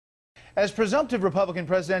As presumptive Republican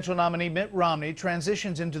presidential nominee Mitt Romney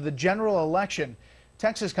transitions into the general election,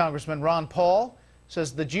 Texas Congressman Ron Paul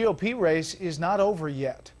says the GOP race is not over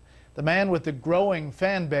yet. The man with the growing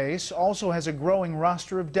fan base also has a growing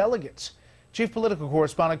roster of delegates. Chief political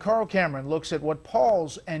correspondent Carl Cameron looks at what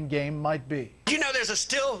Paul's endgame might be. You know there's a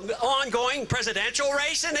still ongoing presidential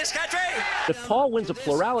race in this country? If Paul wins a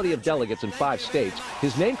plurality of delegates in 5 states,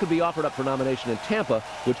 his name could be offered up for nomination in Tampa,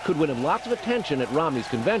 which could win him lots of attention at Romney's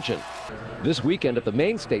convention. This weekend at the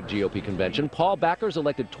Maine state GOP convention, Paul backers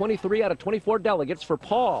elected 23 out of 24 delegates for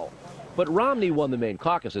Paul. But Romney won the Maine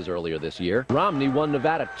caucuses earlier this year. Romney won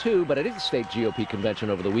Nevada too, but at his state GOP convention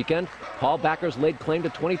over the weekend, Paul backers laid claim to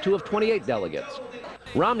 22 of 28 delegates.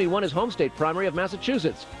 Romney won his home state primary of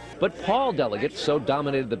Massachusetts. But Paul delegates so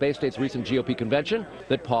dominated the Bay State's recent GOP convention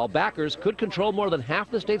that Paul backers could control more than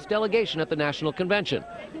half the state's delegation at the national convention.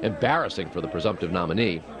 Embarrassing for the presumptive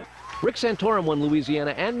nominee. Rick Santorum won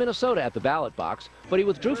Louisiana and Minnesota at the ballot box, but he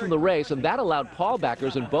withdrew from the race, and that allowed Paul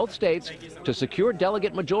backers in both states to secure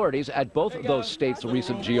delegate majorities at both of those states'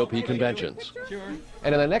 recent GOP conventions.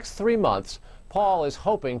 And in the next 3 months, Paul is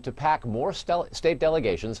hoping to pack more state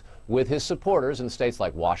delegations with his supporters in states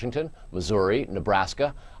like Washington, Missouri,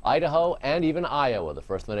 Nebraska, Idaho, and even Iowa, the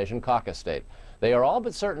First of the Nation caucus state. They are all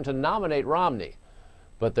but certain to nominate Romney,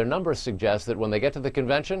 but their numbers suggest that when they get to the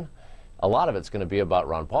convention, a lot of it's going to be about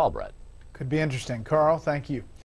Ron Paul, Brett. Could be interesting. Carl, thank you.